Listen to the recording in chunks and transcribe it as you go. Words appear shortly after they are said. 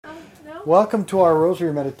Welcome to our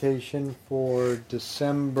Rosary meditation for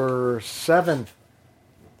December 7th.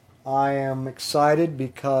 I am excited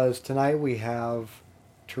because tonight we have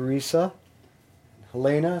Teresa,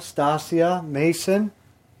 Helena, Stasia, Mason,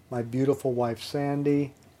 my beautiful wife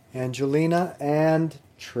Sandy, Angelina, and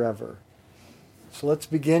Trevor. So let's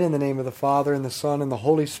begin in the name of the Father, and the Son, and the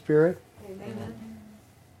Holy Spirit. Amen.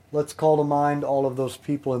 Let's call to mind all of those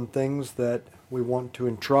people and things that we want to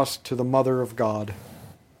entrust to the Mother of God.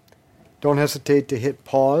 Don't hesitate to hit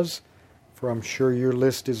pause, for I'm sure your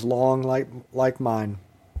list is long like mine.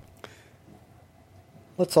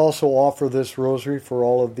 Let's also offer this rosary for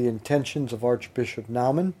all of the intentions of Archbishop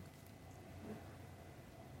Naumann.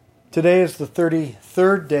 Today is the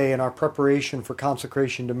 33rd day in our preparation for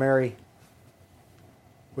consecration to Mary,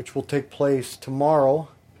 which will take place tomorrow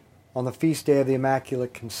on the feast day of the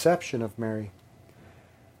Immaculate Conception of Mary.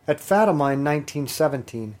 At Fatima in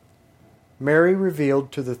 1917, Mary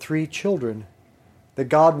revealed to the three children that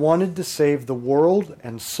God wanted to save the world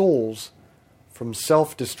and souls from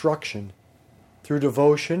self-destruction through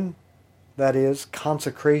devotion, that is,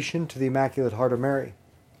 consecration to the Immaculate Heart of Mary.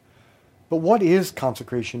 But what is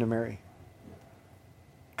consecration to Mary?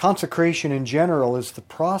 Consecration in general is the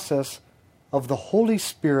process of the Holy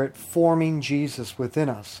Spirit forming Jesus within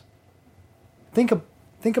us. Think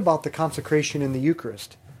about the consecration in the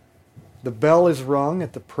Eucharist. The bell is rung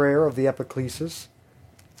at the prayer of the epiclesis,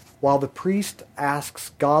 while the priest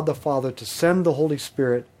asks God the Father to send the Holy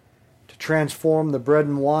Spirit to transform the bread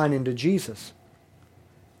and wine into Jesus.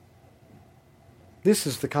 This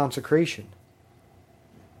is the consecration.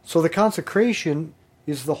 So the consecration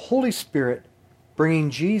is the Holy Spirit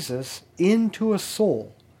bringing Jesus into a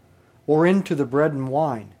soul or into the bread and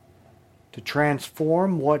wine to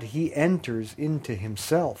transform what he enters into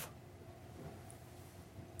himself.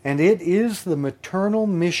 And it is the maternal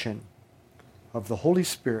mission of the Holy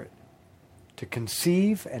Spirit to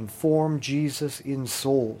conceive and form Jesus in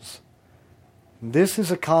souls. And this is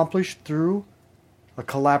accomplished through a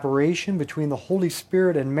collaboration between the Holy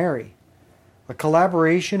Spirit and Mary, a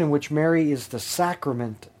collaboration in which Mary is the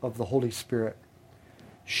sacrament of the Holy Spirit.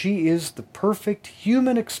 She is the perfect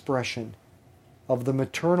human expression of the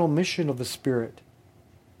maternal mission of the Spirit,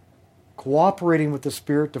 cooperating with the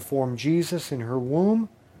Spirit to form Jesus in her womb,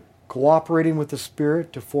 cooperating with the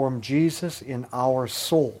Spirit to form Jesus in our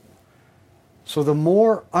soul. So the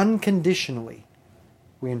more unconditionally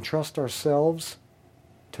we entrust ourselves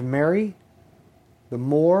to Mary, the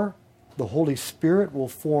more the Holy Spirit will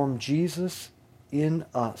form Jesus in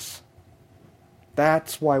us.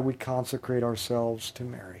 That's why we consecrate ourselves to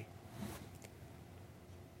Mary.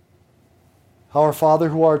 Our Father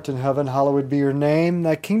who art in heaven, hallowed be your name.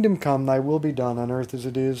 Thy kingdom come, thy will be done on earth as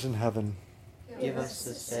it is in heaven. Give us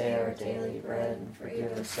this day our daily bread, and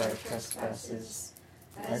forgive us our trespasses,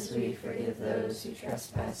 as we forgive those who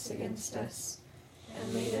trespass against us.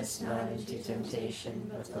 And lead us not into temptation,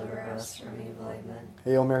 but deliver us from evil. Amen.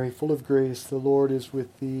 Hail Mary, full of grace, the Lord is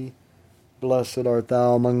with thee. Blessed art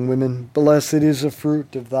thou among women. Blessed is the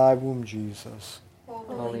fruit of thy womb, Jesus.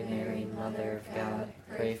 Holy Mary, Mother of God,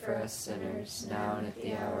 pray for us sinners, now and at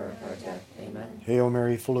the hour of our death. Amen. Hail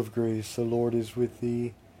Mary, full of grace, the Lord is with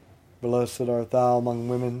thee. Blessed art thou among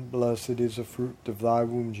women. Blessed is the fruit of thy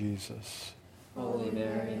womb, Jesus. Holy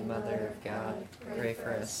Mary, Mother of God, pray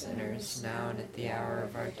for us sinners, now and at the hour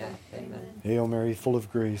of our death. Amen. Hail Mary, full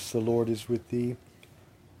of grace, the Lord is with thee.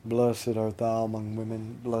 Blessed art thou among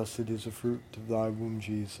women. Blessed is the fruit of thy womb,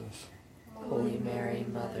 Jesus. Holy Mary,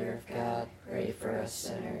 Mother of God, pray for us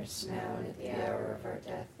sinners, now and at the hour of our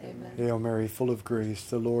death. Amen. Hail Mary, full of grace,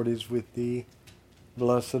 the Lord is with thee.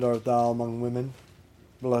 Blessed art thou among women.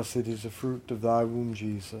 Blessed is the fruit of thy womb,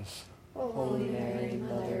 Jesus. Holy Mary,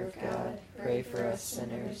 Mother of God, pray for us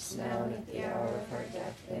sinners, now and at the hour of our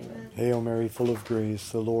death. Amen. Hail Mary, full of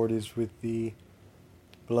grace, the Lord is with thee.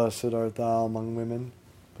 Blessed art thou among women.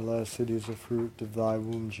 Blessed is the fruit of thy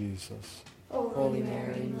womb, Jesus. Holy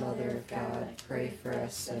Mary, Mother of God, pray for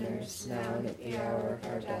us sinners, now and at the hour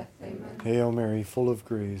of our death. Amen. Hail Mary, full of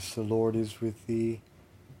grace, the Lord is with thee.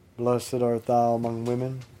 Blessed art thou among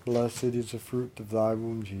women. Blessed is the fruit of thy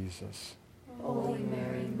womb, Jesus. Holy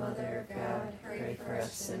Mary, Mother of God, pray for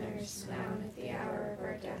us sinners, now and at the hour of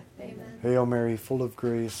our death. Amen. Hail Mary, full of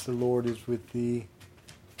grace, the Lord is with thee.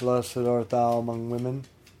 Blessed art thou among women.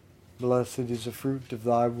 Blessed is the fruit of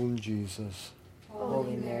thy womb, Jesus.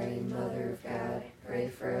 Holy Mary, Mother of God, pray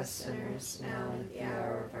for us sinners, now and at the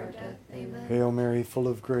hour of our death. Amen. Hail Mary, full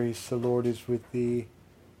of grace, the Lord is with thee.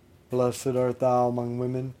 Blessed art thou among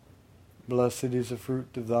women. Blessed is the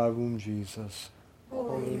fruit of thy womb, Jesus.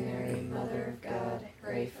 Holy Mary, Mother of God,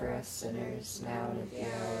 pray for us sinners, now and at the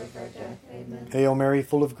hour of our death. Amen. Hail Mary,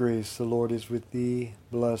 full of grace, the Lord is with thee.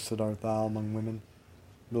 Blessed art thou among women.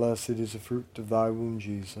 Blessed is the fruit of thy womb,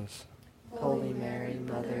 Jesus. Holy Mary,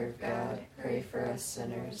 Mother of God, pray for us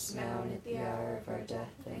sinners, now and at the hour of our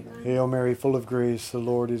death. Amen. Hail Mary, full of grace, the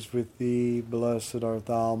Lord is with thee. Blessed art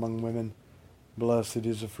thou among women. Blessed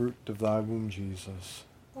is the fruit of thy womb, Jesus.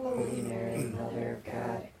 Holy Mary, Mother of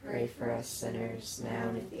God, pray for us sinners, now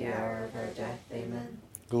and at the hour of our death. Amen.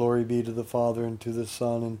 Glory be to the Father, and to the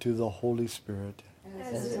Son, and to the Holy Spirit.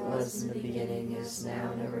 As it was in the beginning, is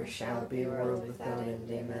now, and ever shall be, world without end.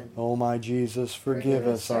 Amen. O my Jesus, forgive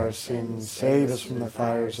us our sins, save us from the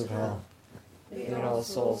fires of hell. Lead all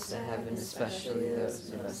souls to heaven, especially those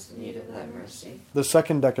in most need of thy mercy. The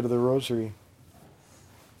second decade of the Rosary.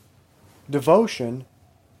 Devotion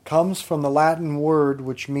comes from the Latin word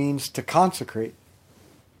which means to consecrate.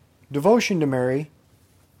 Devotion to Mary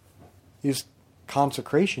is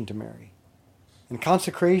consecration to Mary. And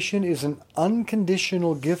consecration is an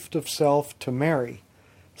unconditional gift of self to Mary,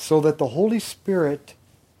 so that the Holy Spirit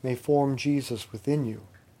may form Jesus within you.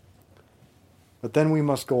 But then we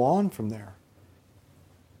must go on from there.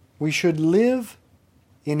 We should live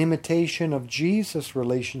in imitation of Jesus'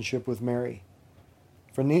 relationship with Mary.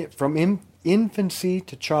 From infancy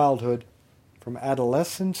to childhood, from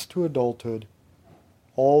adolescence to adulthood,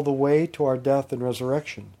 all the way to our death and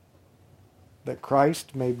resurrection, that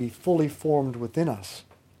Christ may be fully formed within us.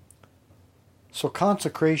 So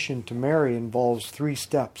consecration to Mary involves 3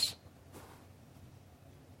 steps.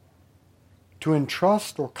 To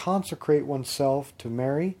entrust or consecrate oneself to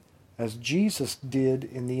Mary as Jesus did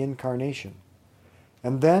in the Incarnation.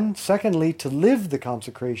 And then, secondly, to live the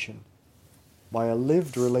consecration by a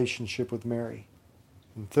lived relationship with Mary.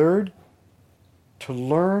 And third, to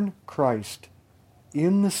learn Christ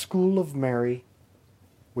in the school of Mary,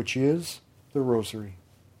 which is the Rosary.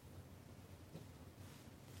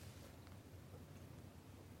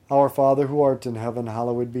 Our Father, who art in heaven,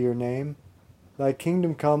 hallowed be your name. Thy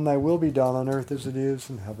kingdom come, thy will be done on earth as it is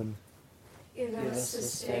in heaven. Give us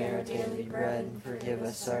this day our daily bread, and forgive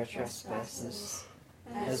us our trespasses,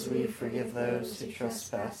 as we forgive those who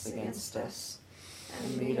trespass against us.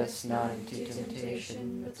 And lead us not into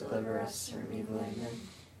temptation, but deliver us from evil. Amen.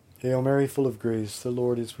 Hail Mary, full of grace, the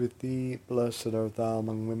Lord is with thee. Blessed art thou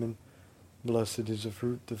among women. Blessed is the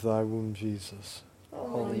fruit of thy womb, Jesus.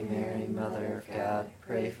 Holy Mary, Mother of God,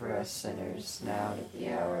 pray for us sinners, now and at the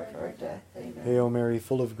hour of our death. Amen. Hail Mary,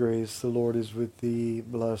 full of grace, the Lord is with thee.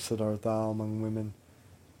 Blessed art thou among women.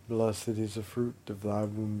 Blessed is the fruit of thy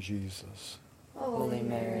womb, Jesus. Holy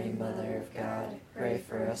Mary, Mother of God, pray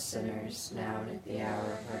for us sinners, now and at the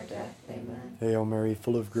hour of our death. Amen. Hail Mary,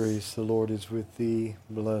 full of grace, the Lord is with thee.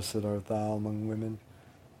 Blessed art thou among women.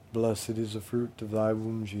 Blessed is the fruit of thy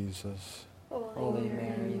womb, Jesus. Holy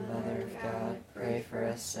Mary, Mother of God, pray for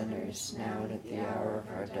us sinners, now and at the hour of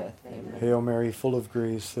our death. Amen. Hail Mary, full of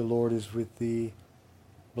grace, the Lord is with thee.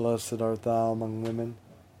 Blessed art thou among women.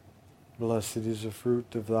 Blessed is the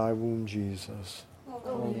fruit of thy womb, Jesus.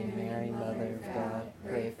 Holy Mary, Mother of God,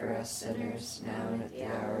 pray for us sinners, now and at the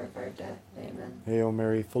hour of our death. Amen. Hail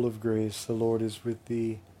Mary, full of grace, the Lord is with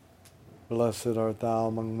thee. Blessed art thou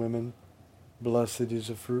among women. Blessed is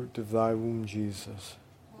the fruit of thy womb, Jesus.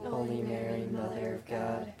 Holy Mary, Mother of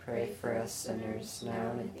God, pray for us sinners,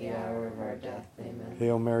 now and at the hour of our death. Amen.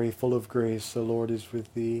 Hail Mary, full of grace, the Lord is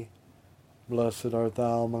with thee. Blessed art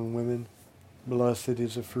thou among women. Blessed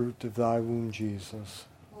is the fruit of thy womb, Jesus.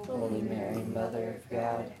 Holy Mary, Mother of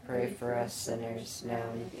God, pray for us sinners, now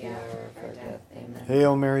and at the hour of our death. Amen.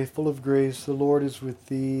 Hail Mary, full of grace, the Lord is with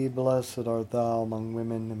thee. Blessed art thou among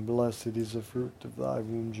women, and blessed is the fruit of thy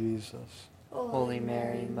womb, Jesus. Holy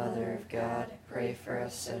Mary, Mother of God, pray for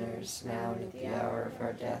us sinners, now and at the hour of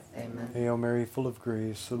our death. Amen. Hail Mary, full of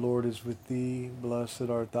grace, the Lord is with thee. Blessed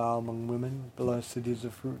art thou among women. Blessed is the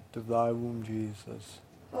fruit of thy womb, Jesus.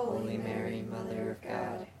 Holy Mary, Mother of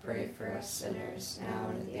God, pray for us sinners, now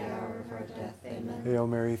and at the hour of our death. Amen. Hail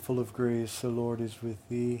Mary, full of grace, the Lord is with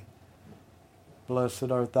thee.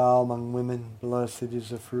 Blessed art thou among women. Blessed is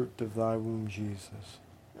the fruit of thy womb, Jesus.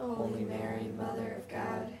 Holy Mary, Mother of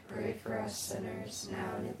God, pray for us sinners,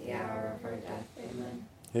 now and at the hour of our death. Amen.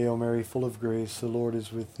 Hail Mary, full of grace, the Lord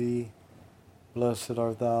is with thee. Blessed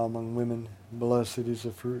art thou among women. Blessed is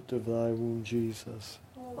the fruit of thy womb, Jesus.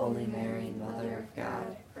 Holy Mary, Mother of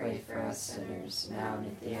God, pray for us sinners, now and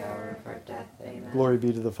at the hour of our death. Amen. Glory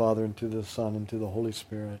be to the Father, and to the Son, and to the Holy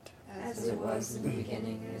Spirit. As it was in the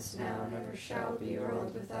beginning, is now, and ever shall be,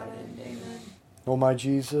 world without end. Amen. O my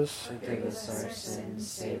Jesus, Forgive us our sins,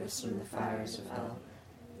 save us from the fires of hell.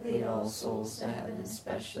 Lead all souls to heaven,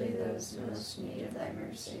 especially those in most need of thy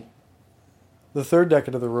mercy. The third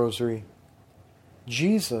decade of the Rosary.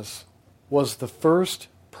 Jesus was the first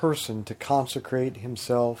person to consecrate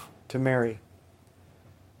himself to Mary.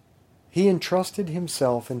 He entrusted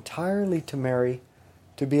himself entirely to Mary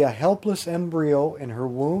to be a helpless embryo in her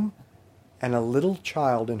womb and a little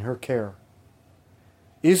child in her care.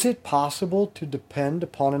 Is it possible to depend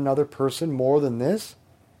upon another person more than this?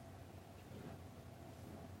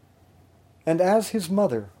 And as his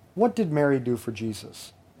mother, what did Mary do for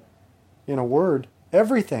Jesus? In a word,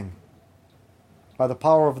 everything. By the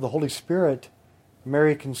power of the Holy Spirit,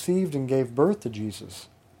 Mary conceived and gave birth to Jesus.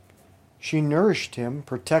 She nourished him,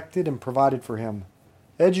 protected and provided for him,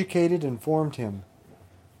 educated and formed him,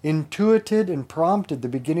 intuited and prompted the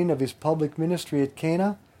beginning of his public ministry at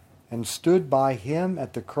Cana, and stood by him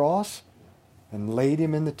at the cross and laid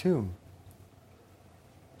him in the tomb.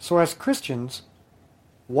 So as Christians,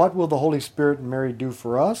 what will the Holy Spirit and Mary do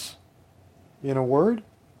for us? In a word,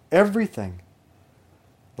 everything.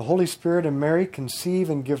 The Holy Spirit and Mary conceive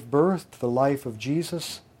and give birth to the life of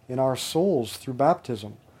Jesus in our souls through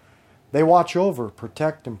baptism. They watch over,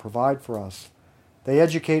 protect, and provide for us. They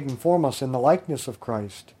educate and form us in the likeness of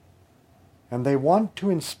Christ. And they want to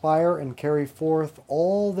inspire and carry forth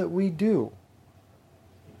all that we do.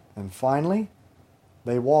 And finally,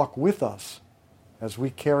 they walk with us as we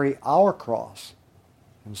carry our cross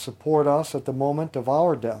and support us at the moment of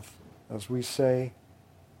our death as we say,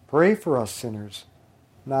 "Pray for us sinners,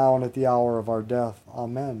 now and at the hour of our death.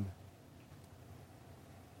 Amen."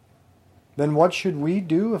 Then what should we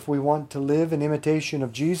do if we want to live in imitation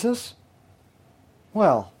of Jesus?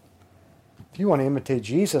 Well, if you want to imitate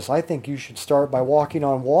Jesus, I think you should start by walking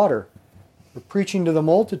on water, or preaching to the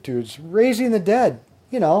multitudes, raising the dead,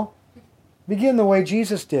 begin the way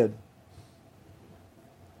Jesus did.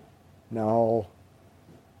 No,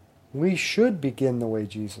 we should begin the way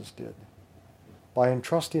Jesus did, by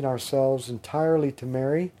entrusting ourselves entirely to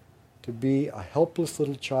Mary to be a helpless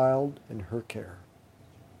little child in her care.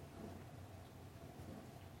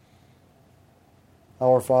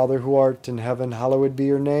 Our Father, who art in heaven, hallowed be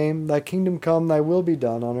your name. Thy kingdom come, thy will be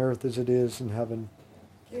done on earth as it is in heaven.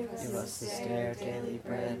 Give us this day our daily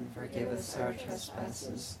bread, and forgive us our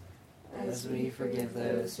trespasses, as we forgive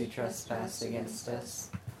those who trespass against us.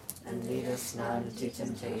 And lead us not into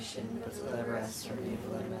temptation, but deliver us from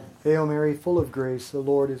evil. Amen. Hail Mary, full of grace, the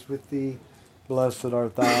Lord is with thee. Blessed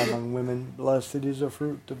art thou among women. Blessed is the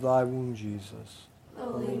fruit of thy womb, Jesus.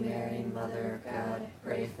 Holy Mary, Mother of God,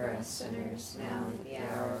 pray for us sinners, now and at the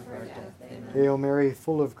hour of our death. Amen. Hail Mary,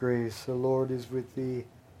 full of grace, the Lord is with thee.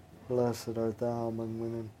 Blessed art thou among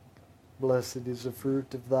women. Blessed is the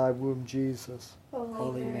fruit of thy womb, Jesus.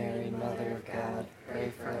 Holy Mary, Mother of God, pray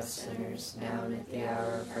for us sinners, now and at the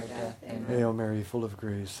hour of our death. Amen. Hail Mary, full of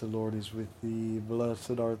grace, the Lord is with thee.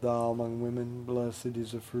 Blessed art thou among women. Blessed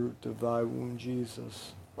is the fruit of thy womb,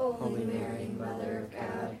 Jesus. Holy Mary, Mother of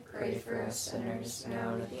God, pray for us sinners,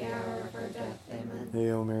 now and at the hour of our death. Amen.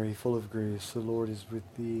 Hail Mary, full of grace, the Lord is with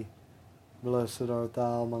thee. Blessed art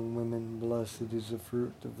thou among women. Blessed is the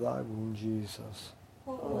fruit of thy womb, Jesus.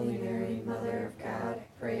 Holy Mary, Mother of God,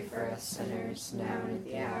 pray for us sinners, now and at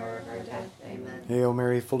the hour of our death. Amen. Hail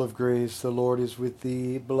Mary, full of grace, the Lord is with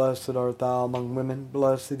thee. Blessed art thou among women.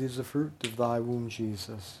 Blessed is the fruit of thy womb,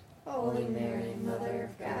 Jesus. Holy Mary, Mother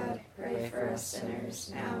of God, pray for us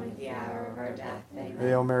sinners, now and at the hour of our death. Amen.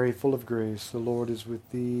 Hail Mary, full of grace, the Lord is with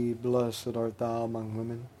thee. Blessed art thou among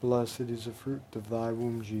women. Blessed is the fruit of thy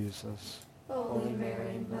womb, Jesus. Holy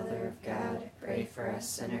Mary, Mother of God, pray for us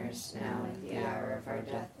sinners, now and at the hour of our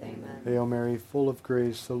death. Amen. Hail Mary, full of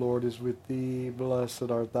grace, the Lord is with thee.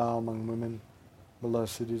 Blessed art thou among women.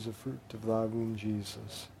 Blessed is the fruit of thy womb,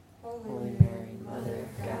 Jesus. Holy Mary, Mother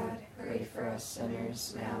of God, pray for us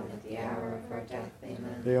sinners, now and at the hour of our death.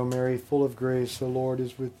 Amen. Hail Mary, full of grace, the Lord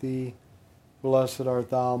is with thee. Blessed art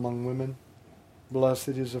thou among women. Blessed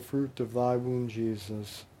is the fruit of thy womb,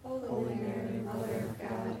 Jesus. Holy Mary, Mother of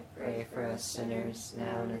God, pray for us sinners,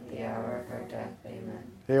 now and at the hour of our death. Amen.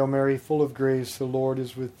 Hail Mary, full of grace, the Lord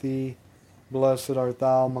is with thee. Blessed art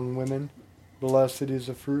thou among women. Blessed is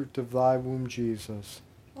the fruit of thy womb, Jesus.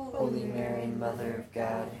 Holy Mary, Mother of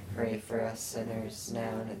God, pray for us sinners,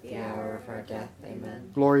 now and at the hour of our death.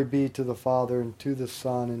 Amen. Glory be to the Father, and to the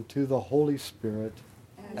Son, and to the Holy Spirit.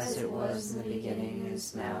 As it was in the beginning,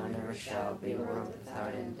 is now, and ever shall be, world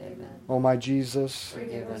without end. Amen. O my Jesus,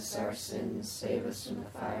 forgive us our sins, save us from the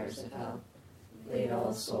fires of hell. Lead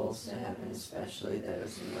all souls to heaven, especially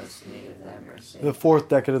those in most need of thy mercy. The fourth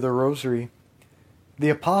decade of the Rosary. The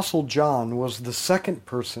Apostle John was the second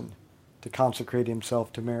person to consecrate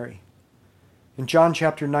himself to Mary. In John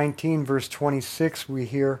chapter 19, verse 26, we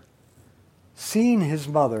hear, "Seeing his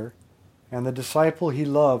mother And the disciple he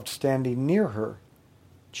loved standing near her,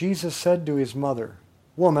 Jesus said to his mother,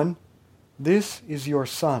 "Woman, this is your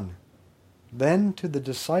son." Then to the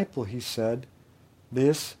disciple he said,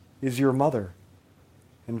 "This is your mother."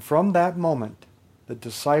 And from that moment, the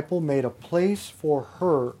disciple made a place for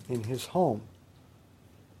her in his home.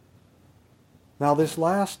 Now this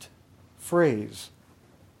last phrase,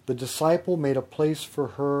 the disciple made a place for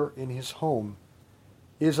her in his home,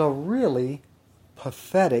 is a really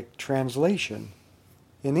pathetic translation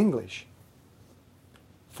in English.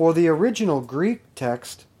 For the original Greek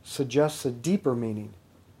text suggests a deeper meaning,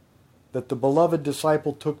 that the beloved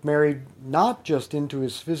disciple took Mary not just into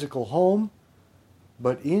his physical home,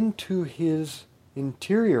 but into his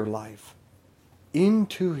interior life,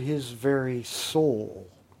 into his very soul.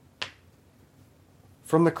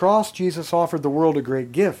 From the cross, Jesus offered the world a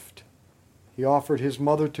great gift. He offered his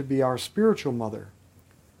mother to be our spiritual mother.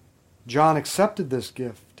 John accepted this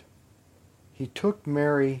gift. He took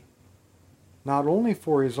Mary not only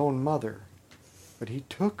for his own mother, but he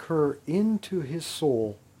took her into his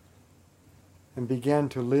soul and began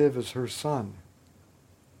to live as her son.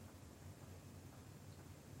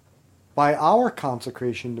 By our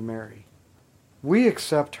consecration to Mary, we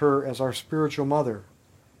accept her as our spiritual mother,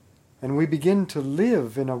 and we begin to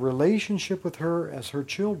live in a relationship with her as her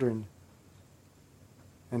children,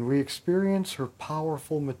 and we experience her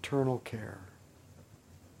powerful maternal care.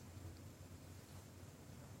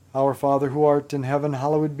 Our Father who art in heaven,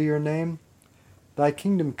 hallowed be your name. Thy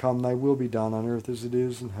kingdom come, thy will be done on earth as it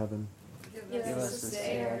is in heaven. Give us this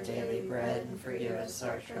day our daily bread, and forgive us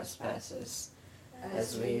our trespasses,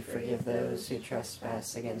 as we forgive those who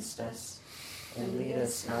trespass against us. And lead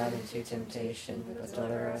us not into temptation, but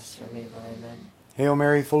deliver us from evil. Amen. Hail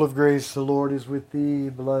Mary, full of grace, the Lord is with thee.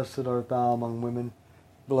 Blessed art thou among women.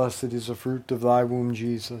 Blessed is the fruit of thy womb,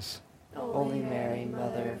 Jesus. Holy Mary,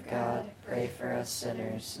 Mother of God, pray for us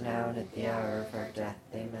sinners, now and at the hour of our death.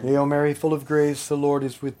 Amen. Hail Mary, full of grace, the Lord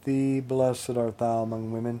is with thee. Blessed art thou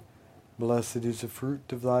among women. Blessed is the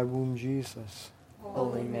fruit of thy womb, Jesus.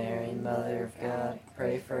 Holy Mary, Mother of God,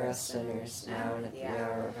 pray for us sinners, now and at the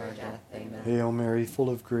hour of our death. Amen. Hail Mary, full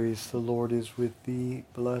of grace, the Lord is with thee.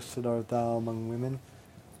 Blessed art thou among women.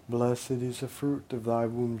 Blessed is the fruit of thy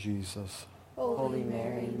womb, Jesus. Holy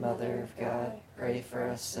Mary, Mother of God, pray for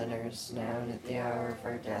us sinners, now and at the hour of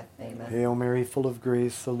our death. Amen. Hail Mary, full of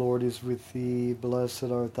grace, the Lord is with thee. Blessed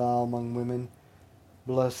art thou among women.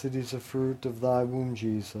 Blessed is the fruit of thy womb,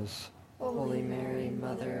 Jesus. Holy Mary,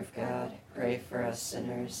 Mother of God, pray for us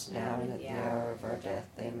sinners, now and at the hour of our death.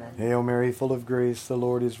 Amen. Hail Mary, full of grace, the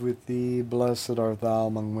Lord is with thee. Blessed art thou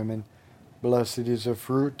among women. Blessed is the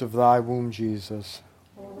fruit of thy womb, Jesus.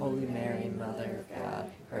 Holy Mary, Mother of God,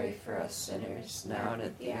 pray for us sinners, now and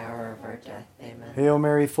at the hour of our death. Amen. Hail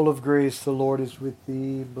Mary, full of grace, the Lord is with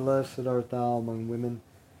thee. Blessed art thou among women.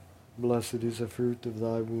 Blessed is the fruit of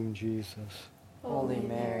thy womb, Jesus. Holy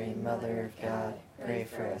Mary, Mother of God, pray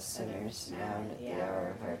for us sinners, now and at the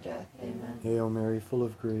hour of our death. Amen. Hail Mary, full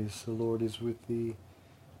of grace, the Lord is with thee.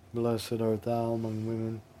 Blessed art thou among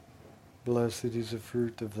women. Blessed is the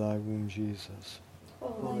fruit of thy womb, Jesus.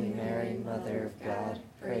 Holy Mary, Mother of God,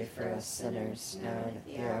 pray for us sinners, now and at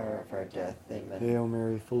the hour of our death. Amen. Hail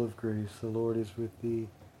Mary, full of grace, the Lord is with thee.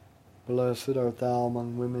 Blessed art thou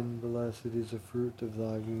among women. Blessed is the fruit of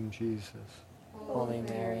thy womb, Jesus. Holy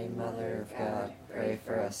Mary, Mother of God, pray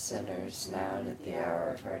for us sinners, now and at the hour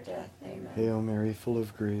of our death. Amen. Hail Mary, full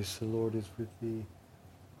of grace, the Lord is with thee.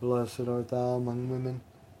 Blessed art thou among women.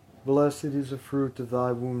 Blessed is the fruit of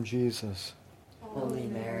thy womb, Jesus. Holy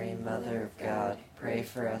Mary, Mother of God, pray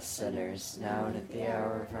for us sinners, now and at the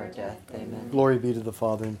hour of our death. Amen. Glory be to the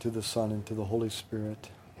Father, and to the Son, and to the Holy Spirit.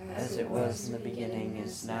 As it was in the beginning,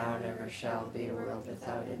 is now, and ever shall be, a world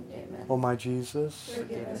without end. Amen. O my Jesus,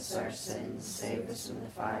 Forgive us our sins, save us from the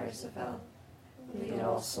fires of hell. Lead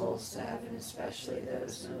all souls to heaven, especially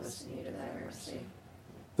those in most need of thy mercy.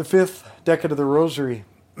 the fifth decade of the Rosary.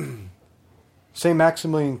 St.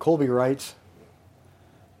 Maximilian Kolbe writes,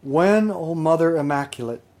 "When, O Mother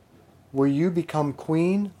Immaculate, will you become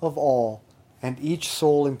Queen of all, and each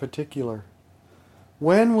soul in particular?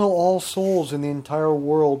 When will all souls in the entire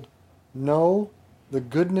world know the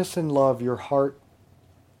goodness and love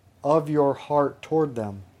of your heart toward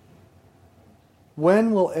them?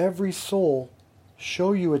 When will every soul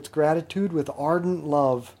show you its gratitude with ardent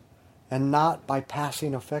love, and not by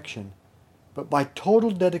passing affection, but by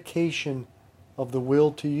total dedication of the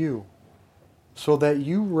will to you, so that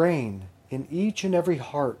you reign in each and every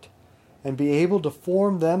heart, and be able to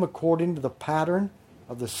form them according to the pattern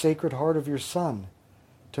of the Sacred Heart of your Son,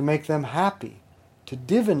 to make them happy, to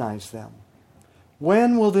divinize them?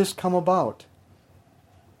 When will this come about?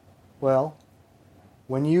 Well,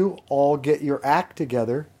 when you all get your act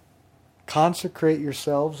together, consecrate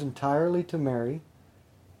yourselves entirely to Mary,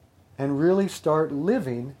 and really start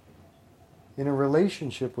living in a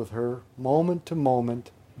relationship with her, moment to moment,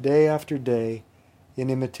 day after day, in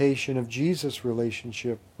imitation of Jesus'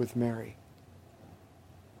 relationship with Mary.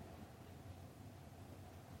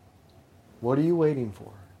 What are you waiting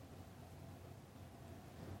for?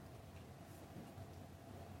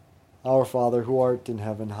 Our Father, who art in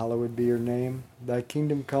heaven, hallowed be your name. Thy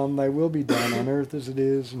kingdom come, thy will be done on earth as it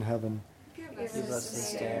is in heaven. Give us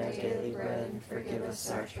this day our daily bread, and forgive us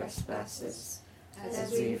our trespasses,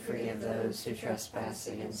 as we forgive those who trespass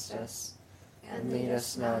against us. And lead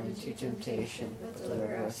us not into temptation, but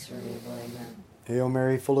deliver us from evil. Amen. Hail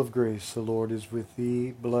Mary, full of grace, the Lord is with thee.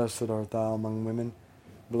 Blessed art thou among women.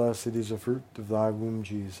 Blessed is the fruit of thy womb,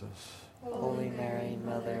 Jesus. Holy Mary,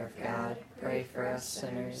 Mother of God, pray for us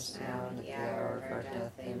sinners, now and at the hour of our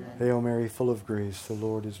death. Amen. Hail Mary, full of grace, the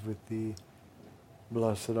Lord is with thee.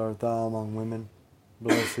 Blessed art thou among women.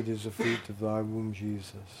 Blessed is the fruit of thy womb,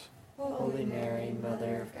 Jesus. Holy Mary,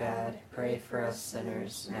 Mother of God, pray for us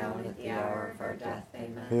sinners, now and at the hour of our death.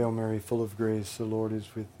 Amen. Hail Mary, full of grace, the Lord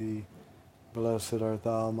is with thee. Blessed art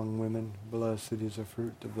thou among women. Blessed is the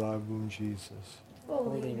fruit of thy womb, Jesus.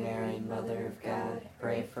 Holy Mary, Mother of God,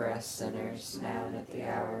 pray for us sinners, now and at the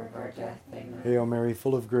hour of our death. Amen. Hail Mary,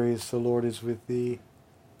 full of grace, the Lord is with thee.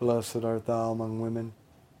 Blessed art thou among women.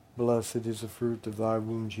 Blessed is the fruit of thy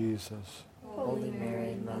womb, Jesus. Holy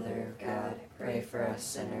Mary, Mother of God, pray for us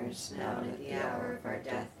sinners, now and at the hour of our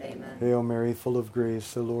death. Amen. Hail Mary, full of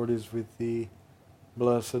grace, the Lord is with thee.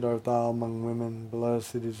 Blessed art thou among women.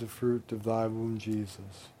 Blessed is the fruit of thy womb,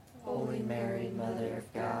 Jesus. Holy Mary, Mother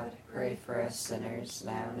of God, pray for us sinners,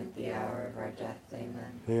 now and at the hour of our death.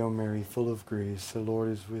 Amen. Hail Mary, full of grace, the Lord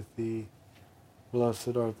is with thee.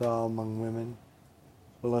 Blessed art thou among women.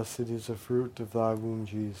 Blessed is the fruit of thy womb,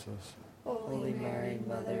 Jesus. Holy Mary,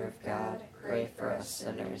 Mother of God, pray for us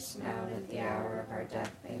sinners, now and at the hour of our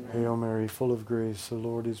death. Amen. Hail Mary, full of grace, the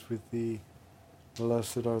Lord is with thee.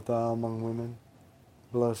 Blessed art thou among women.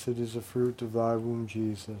 Blessed is the fruit of thy womb,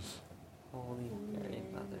 Jesus. Holy Mary,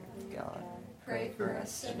 Mother of God, pray for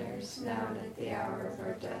us sinners, now and at the hour of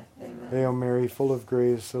our death. Amen. Hail Mary, full of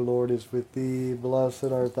grace, the Lord is with thee. Blessed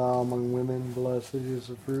art thou among women. Blessed is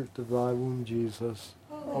the fruit of thy womb, Jesus.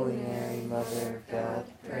 Holy Mary, Mother of God,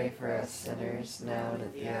 pray for us sinners, now and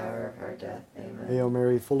at the hour of our death. Amen. Hail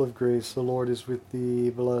Mary, full of grace, the Lord is with thee.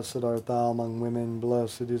 Blessed art thou among women.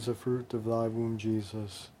 Blessed is the fruit of thy womb,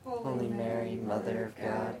 Jesus. Holy Mary, Mother of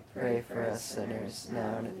God, pray for us sinners,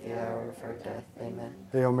 now and at the hour of our death. Amen.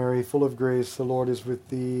 Hail Mary, full of grace, the Lord is with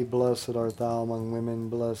thee. Blessed art thou among women.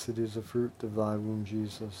 Blessed is the fruit of thy womb,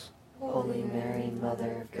 Jesus. Holy Mary,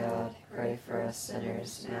 Mother of God, pray for us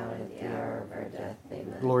sinners, now and at the hour of our death.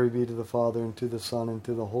 Amen. Glory be to the Father, and to the Son, and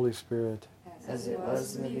to the Holy Spirit. As it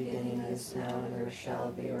was in the beginning, is now, and ever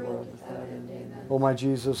shall be, a world without end. Amen. O my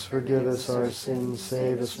Jesus, forgive us our sins,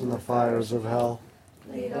 save us from the fires of hell.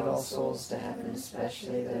 Lead all souls to heaven,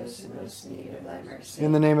 especially those in most need of thy mercy.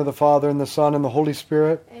 In the name of the Father, and the Son, and the Holy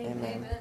Spirit. Amen.